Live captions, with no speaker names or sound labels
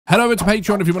Head over to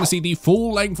Patreon if you want to see the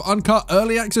full-length, uncut,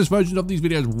 early access versions of these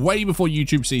videos way before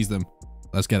YouTube sees them.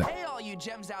 Let's get it. Hey, all you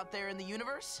gems out there in the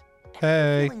universe.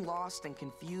 Hey. Feeling lost and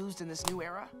confused in this new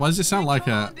era? Why does it sound like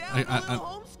a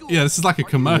yeah, this is like a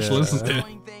commercial, isn't it?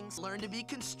 Learn to be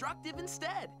constructive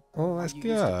instead. Oh, let's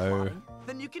go.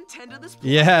 Then you can tend to this.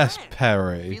 Yes,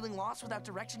 Perry. Feeling lost without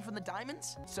direction from the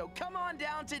diamonds? So come on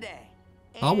down today.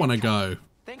 I want to go.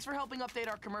 Thanks for helping update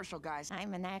our commercial, guys.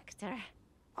 I'm an actor.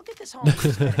 I'll get this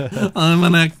home. I'm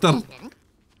an actor.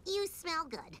 You smell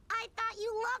good. I thought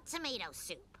you loved tomato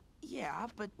soup. Yeah,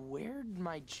 but where'd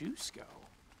my juice go?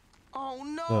 Oh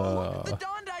no! The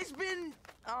Dondi's been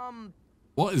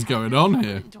What is going on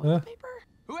here? Toilet paper?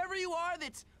 Whoever you are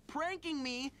that's pranking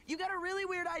me, you got a really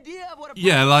weird idea of what a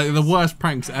Yeah, like is. the worst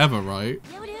pranks ever, right?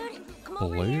 Yo, dude, come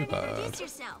over here and Bluebird. introduce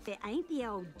yourself. It ain't the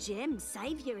old gem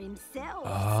savior himself.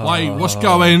 Wait, what's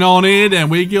going on here then?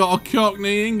 We got a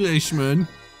Cockney Englishman.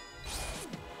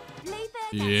 Bluebird,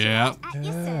 Yeah. at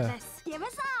your service. Give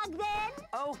us a hug then.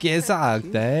 Oh, Get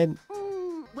out then.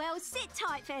 Well, sit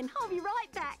tight then. I'll be right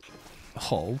back.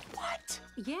 Oh. what?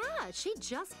 Yeah, she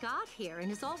just got here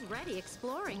and is already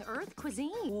exploring Earth cuisine.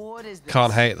 What is this?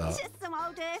 Can't hate that. Just some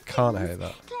old earth Can't things. hate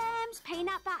that. Clams,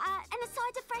 peanut butter, and a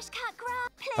side of fresh cut grass.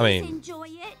 Please I mean- enjoy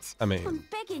it. I mean- I'm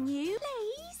begging you,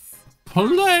 please.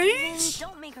 Police?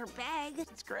 Don't make her beg.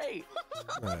 It's great.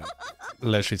 Right.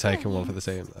 Literally taking one for the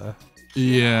team there.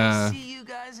 Yeah. See you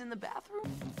guys in the bathroom.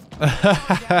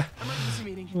 Oh, Emergency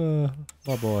meeting.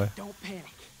 my boy. Don't panic.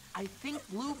 I think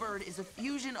Bluebird is a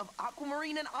fusion of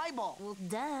aquamarine and eyeball. Well,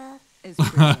 duh.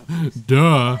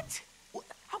 Duh. What?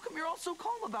 How come you're all so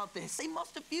calm about this? They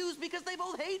must have fused because they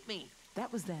both hate me.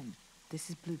 That was them. This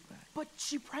is Bluebird. But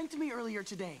she pranked me earlier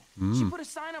today. She put a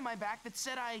sign on my back that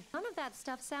said None of that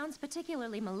stuff sounds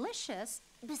particularly malicious.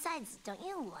 Besides, don't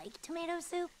you like tomato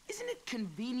soup? Isn't it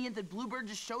convenient that Bluebird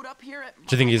just showed up here at Do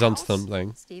you think my he's onto house?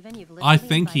 something? Stephen, you've I literally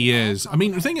think he invited is. all I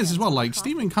mean, the sorts thing of is as well, like, guests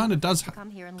Stephen to kind of does come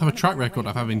here and have a learn track about record of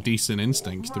what having it is. decent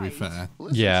instincts, to be fair.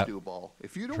 Listen, Yeah. Stewball,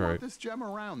 if you don't True. want this gem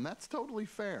around, that's totally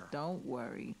fair. Don't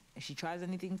worry. If she tries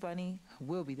anything funny,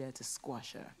 we'll be there to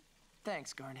squash her.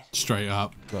 Thanks, Garnet. Straight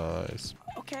up. Nice.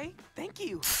 Okay, thank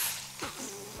you.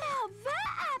 How'd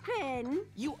that happen?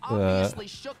 You obviously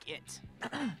shook it.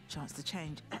 Chance to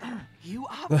change. You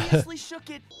obviously shook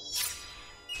it.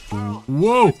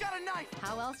 Whoa. It's got a knife.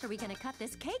 How else are we going to cut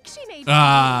this cake she made?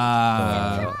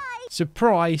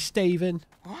 Surprise, Stephen.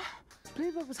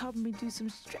 Bluebird was helping me do some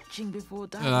stretching before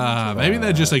diving. Maybe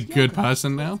they're just a good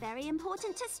person now. It's very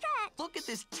important to stretch. Look at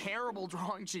this terrible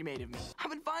drawing she made of me. I've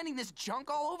been finding this junk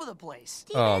all over the place.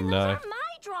 Oh, Those no. aren't my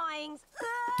drawings.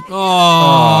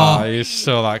 Oh. Oh, you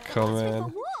saw that What's with the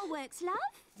coming. waterworks, love?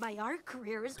 My art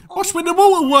career is What's with the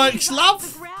waterworks, off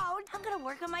love? the ground. I'm gonna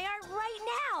work on my art right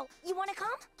now. You wanna come?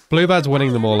 Bluebird's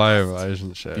winning them all over,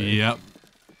 isn't she? Yep.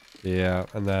 Yeah,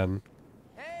 and then...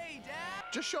 Hey,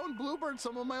 Dad. Just showing Bluebird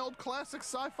some of my old classic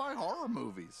sci-fi horror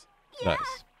movies. Nice.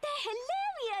 They're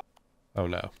hilarious. Oh,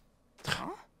 no.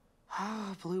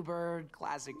 Ah, Bluebird,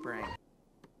 classic brain.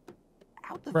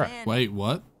 Out the Right. van. Wait,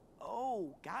 what?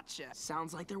 Oh, gotcha.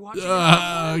 Sounds like they're watching.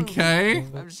 a movie. Okay.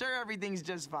 I'm sure everything's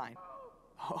just fine.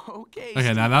 Okay.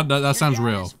 Okay, now Steve, that your sounds dad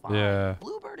real. is fine. Yeah.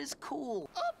 Bluebird is cool.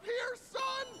 Up here, son!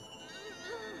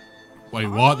 Wait,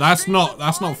 what? That's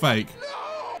not fake.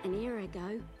 An era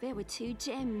ago, there were two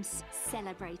gems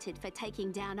celebrated for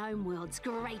taking down Homeworld's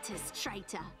greatest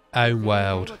traitor. Own They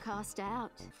world. were cast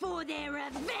out for their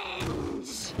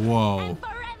revenge. Whoa. And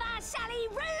forever shall he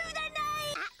rue the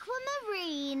name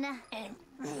Aquamarine and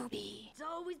Ruby. It's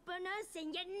always been us,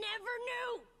 and you never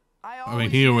knew. I mean,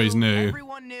 he always knew.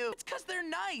 Everyone knew. It's because they're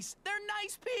nice. They're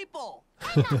nice people.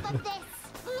 Enough of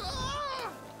this.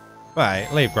 Right,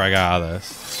 leave Greg out of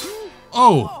this.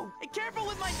 Oh. Whoa! Hey, careful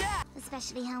with my dad.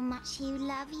 Especially how much you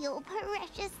love your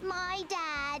precious my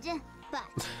dad.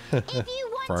 But if you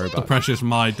want Throwback. The precious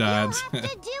my you'll dad. have to do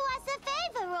us a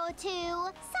favor or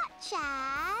two, such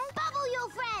as bubble your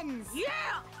friends.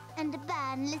 Yeah. And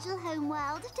burn little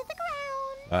Homeworld to the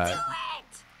ground. Right.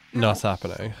 Do it! Not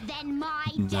happening. Then my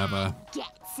Never. dad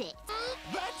gets it.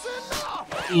 That's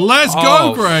enough! Let's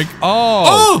Oh. go, Greg.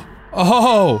 Oh!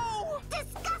 Oh. Oh!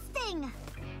 Disgusting!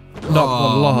 Not Oh,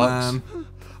 one lot. man.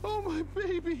 Oh, my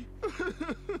baby.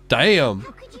 Damn.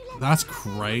 Could you let That's me-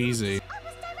 crazy. I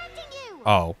was directing you.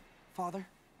 Oh. Father,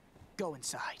 go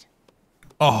inside.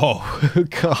 Oh,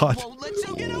 God. Won't let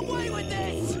you get away with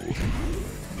this.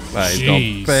 Mate, he's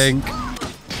Jeez. got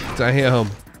pink. Damn.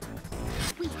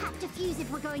 We have to fuse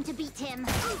if we're going to beat him.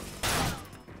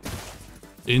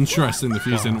 Interesting, the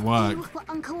fuse didn't work. You were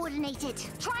uncoordinated.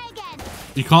 Try again.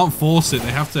 You can't force it.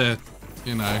 They have to,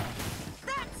 you know.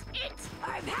 That's it.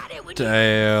 I've had it with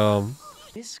Damn.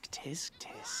 Tisk, tisk,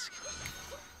 tisk.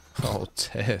 Oh,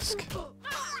 tisk.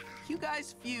 You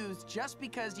guys fused just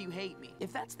because you hate me.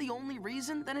 If that's the only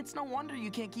reason, then it's no wonder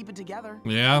you can't keep it together.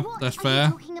 Yeah, that's fair.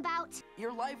 What are you talking about?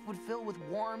 Your life would fill with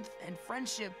warmth and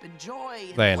friendship and joy.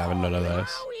 And They ain't having none of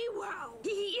this. Wow, he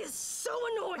is so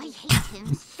annoying. I hate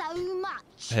him so much.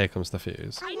 Here comes the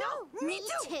fuse. I know, me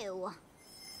too. Oh,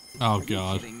 Are you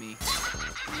God. kidding me?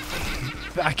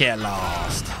 Back at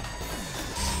last.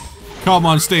 Come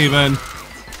on, Steven.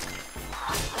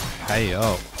 Hey,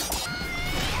 yo.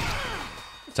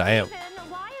 Damn. Steven,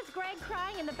 why is Greg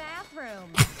crying in the bathroom?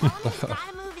 He's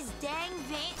gotta move his dang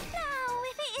vent. No,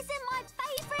 if it isn't my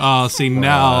favorite. Oh, see,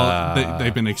 now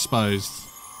they've been exposed.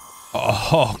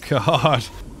 Oh, God.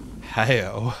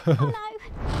 Hey-o. No.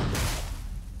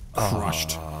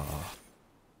 Crushed.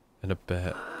 In a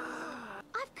bit.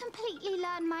 I've completely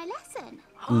learned my lesson.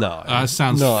 No. That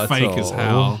sounds not at fake as all.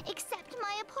 hell. Accept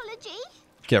my apology.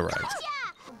 Get right.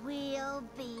 Yeah, we'll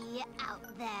be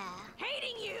out there.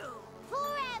 Hating you.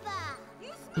 Forever.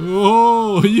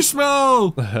 Oh, you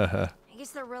smell. I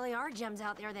guess there really are gems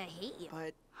out there that hate you.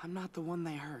 But I'm not the one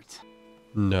they hurt.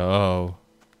 No.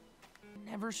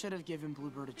 Never should have given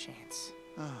Bluebird a chance.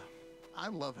 I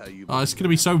love how you. Oh, it's going to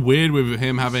be so weird with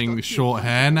him having short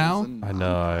hair now. I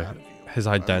know. His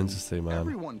identity, man.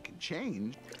 Everyone can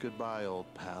change. Goodbye,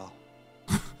 old pal.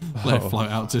 Let it float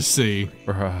out to sea.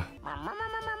 Bruh.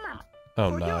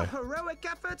 Oh, For your no. heroic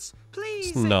efforts, please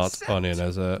It's not accept onion,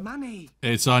 is it? money.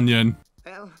 It's onion.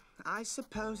 Well, I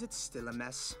suppose it's still a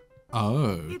mess.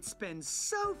 Oh. It's been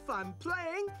so fun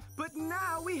playing, but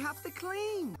now we have to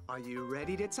clean. Are you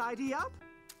ready to tidy up?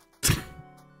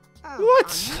 Oh,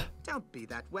 What? Onion, don't be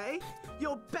that way.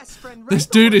 Your best friend. This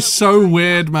Rachel dude will is help so you tidy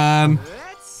weird, up. man.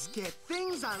 Let's get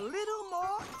things a little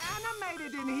more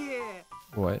animated in here.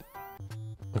 Wait.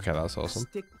 Okay, that's awesome.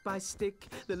 Stick by stick,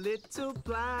 the little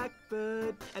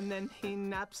blackbird, and then he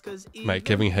naps 'cause Mate,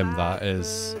 giving him that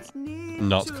is blackbirds need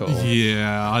not to cool.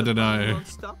 Yeah, I don't know. Won't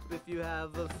stop if you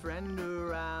have a friend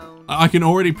around. I can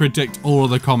already predict all of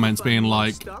the comments being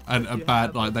like a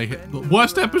bad, like they hit the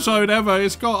worst episode ever.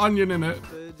 It's got onion in it.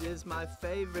 Is my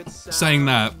favorite sound. Saying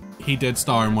that, he did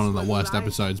star in one of the worst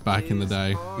episodes back in the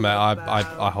day. Mate,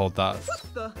 I hold that What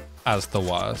the? as the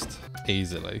worst.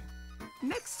 Easily.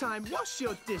 Next time, wash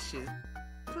your dishes.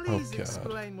 Please God.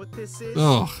 explain what this is.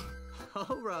 Ugh.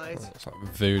 All right. It's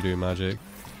like voodoo magic.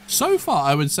 So far,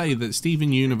 I would say that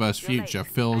Steven Universe Future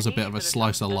feels a bit of a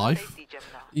slice of life.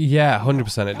 Yeah,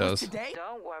 100% it does. Today?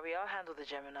 Don't worry, I'll handle the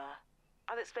Gemini.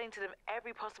 I'll explain to them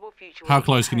every possible future. How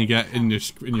close can you get in your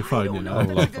phone, you know? I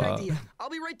love that. I'll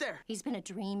be right there. He's been a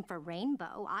dream for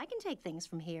Rainbow. I can take things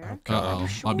from here. Uh-oh,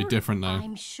 might be different though.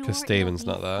 I'm sure 'Cause Steven's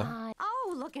not there.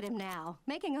 Oh, look at him now,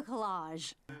 making a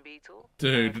collage. Beetle.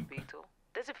 Dude. Beetle.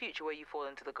 There's a future where you fall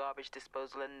into the garbage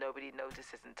disposal and nobody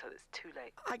notices until it's too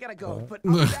late. I gotta go, but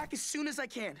I'll be back as soon as I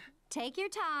can. Take your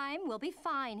time. We'll be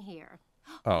fine here.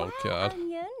 Oh, Wow, God.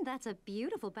 Onion, that's a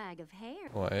beautiful bag of hair.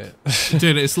 Wait.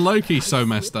 Dude, it's low-key so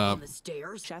messed up.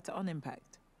 Shatter on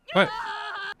impact. Wait.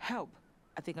 Help.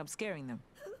 I think I'm scaring them.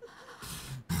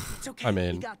 It's okay. I we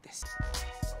mean- got this.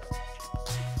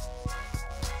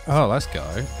 Oh, let's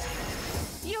go.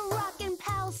 Your rockin'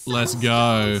 pal Let's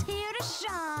go. Here to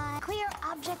shine. Clear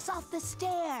objects off the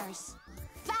stairs.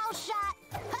 Foul shot.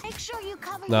 Make sure you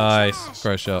cover Nice. your trash.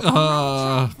 Great shot.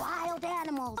 Wild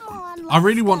animals. Come on, I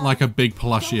really let's want go. like a big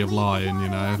plushie of Lion, you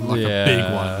know? Like a big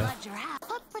one. Flood your house.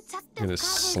 Put protective Gonna covers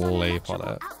sleep on natural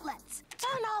it. outlets.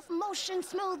 Turn off motion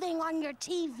smoothing on your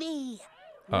TV.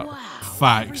 Wow.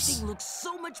 Facts. Everything looks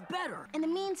so much better. In the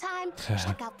meantime,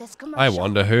 check out this commercial. I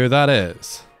wonder who that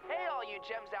is. Hey, all you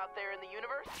gems out there in the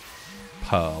universe.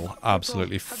 Pearl,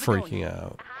 absolutely freaking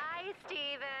out. Hi,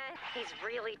 Steven. He's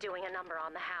really doing a number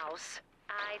on the house.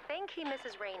 I think he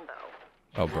misses Rainbow.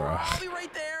 Oh, bruh. I'll be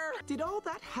right there. Did all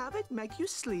that habit make you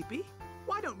sleepy?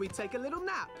 Why don't we take a little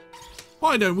nap?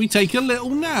 Why don't we take a little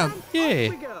nap? Off Yeah.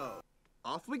 we go.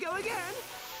 Off we go again.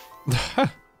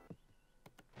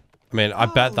 I mean, I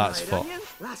bet that's All for. right, Onion,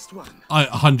 last one.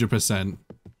 100%.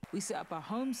 We set up a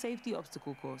home safety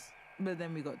obstacle course, but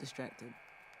then we got distracted.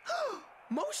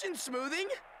 Motion smoothing?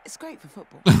 It's great for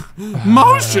football.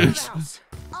 Motions!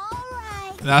 All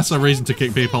right. That's a reason to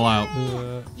kick people out.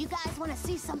 You guys want to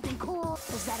see something cool?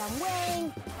 Is that I'm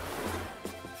wearing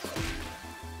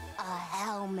a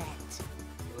helmet.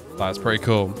 That's pretty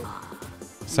cool.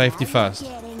 Safety Now first.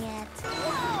 you're getting it.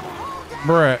 Whoa, hold up.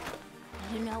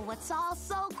 Bruh. You know what's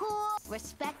also cool?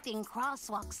 Respecting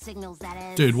crosswalk signals, that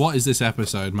is. Dude, what is this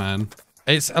episode, man?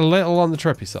 It's a little on the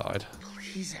trippy side.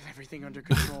 Please have everything under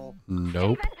control.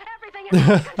 Nope. Everything is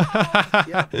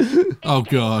under control. Oh,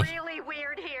 God. Really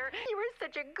weird here. You were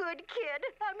such a good kid.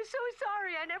 I'm so sorry.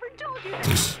 never told you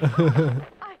that.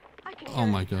 I can hear Oh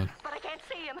my him, god. but I can't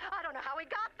see him. I don't know how he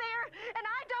got there, and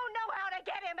I don't know how to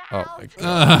get him Oh out. my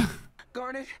god.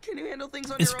 Garnet, can you handle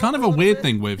things on It's your kind own of a little weird bit?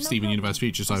 thing with Steven Universe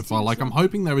Future so far. Like, I'm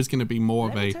hoping there is going to be more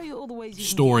of Let me a tell you all the ways you can get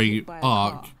story hit by a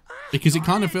arc, car. because it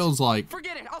kind of feels like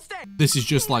Forget it, I'll stay. this is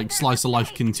just like slice of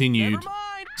life continued Never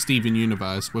mind. Steven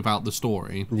Universe without the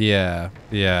story. Yeah,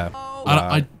 yeah.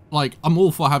 I'm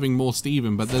all for having more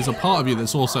Steven, but there's a part of you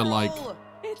that's also like,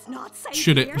 It's not safe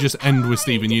should it here. just end with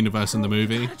Steven Universe in the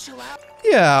movie?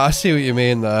 Yeah, I see what you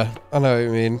mean there. I know what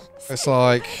you mean. It's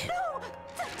like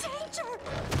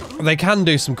they can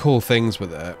do some cool things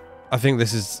with it. I think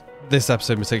this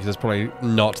episode in particular is probably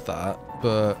not that,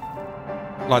 but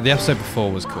like the episode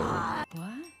before was cool.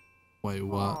 Wait,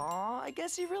 what? Aw, I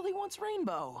guess he really wants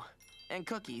rainbow. And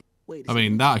cookies. Wait a I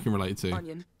mean, that I can relate to.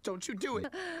 Onion, don't you do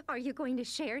it. Are you going to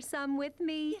share some with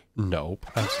me? Nope,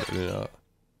 absolutely not.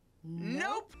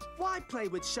 Nope. Why play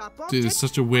with sharp objects? Dude, it's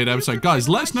such a weird episode. Guys,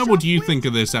 let us know what you think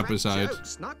of this episode.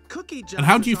 And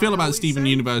how do you feel about Steven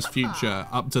Universe Future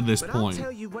up to this But point? I'll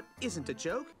tell you what isn't a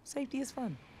joke. Safety is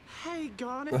fun. Hey,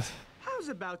 Garnet, how's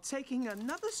about taking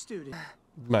another student?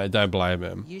 Mate, don't blame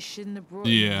him. You shouldn't have brought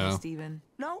him Yeah. here, Steven.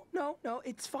 No,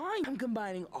 it's fine. I'm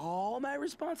combining all my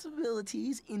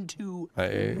responsibilities into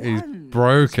Hey, he's one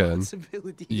broken.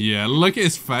 responsibility. Yeah, look at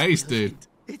his face, dude.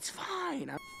 It's fine.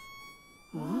 I'm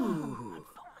fine.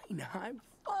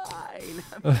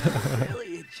 I'm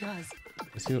really just.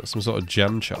 Is he got some sort of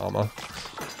gem charmer?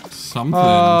 Something.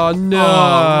 Oh no!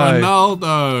 Oh,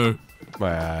 Ronaldo.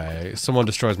 Wait, someone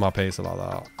destroys my pizza like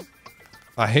that.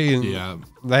 I ain't. Yeah.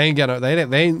 They ain't getting.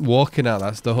 They ain't walking out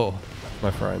that store,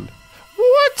 my friend.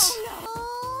 What?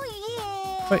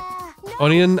 Oh, yeah. Wait,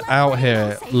 Onion out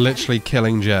here literally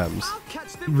killing gems.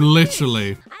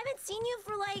 Literally. I haven't seen you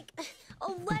for like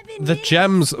 11 The minutes.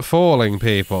 gems falling,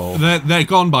 people. They're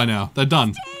gone by now. They're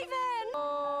done.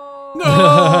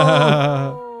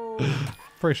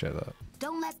 Appreciate that.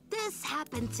 Don't let this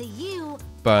happen to you.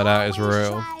 Burnout is Always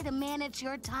real. Try to manage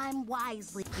your time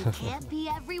wisely. You can't be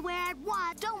everywhere at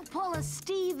once. Don't pull a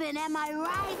Steven, am I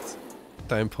right?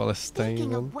 Don't pull a Speaking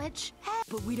Steven. of which, hey,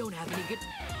 But we don't have any good.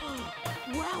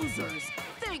 Wowzers!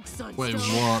 Thanks, Sunstone. Wait,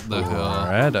 what the hell?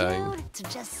 Reading. dude, to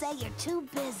just say you're too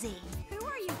busy. Who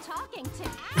are you talking to?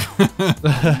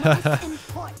 Most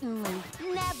importantly,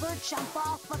 never jump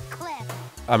off a cliff.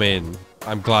 I mean,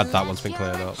 I'm glad that one's been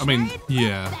cleared up. I mean,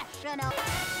 yeah. Professional.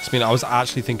 I mean, I was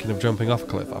actually thinking of jumping off a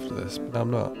cliff after this, but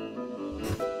I'm not.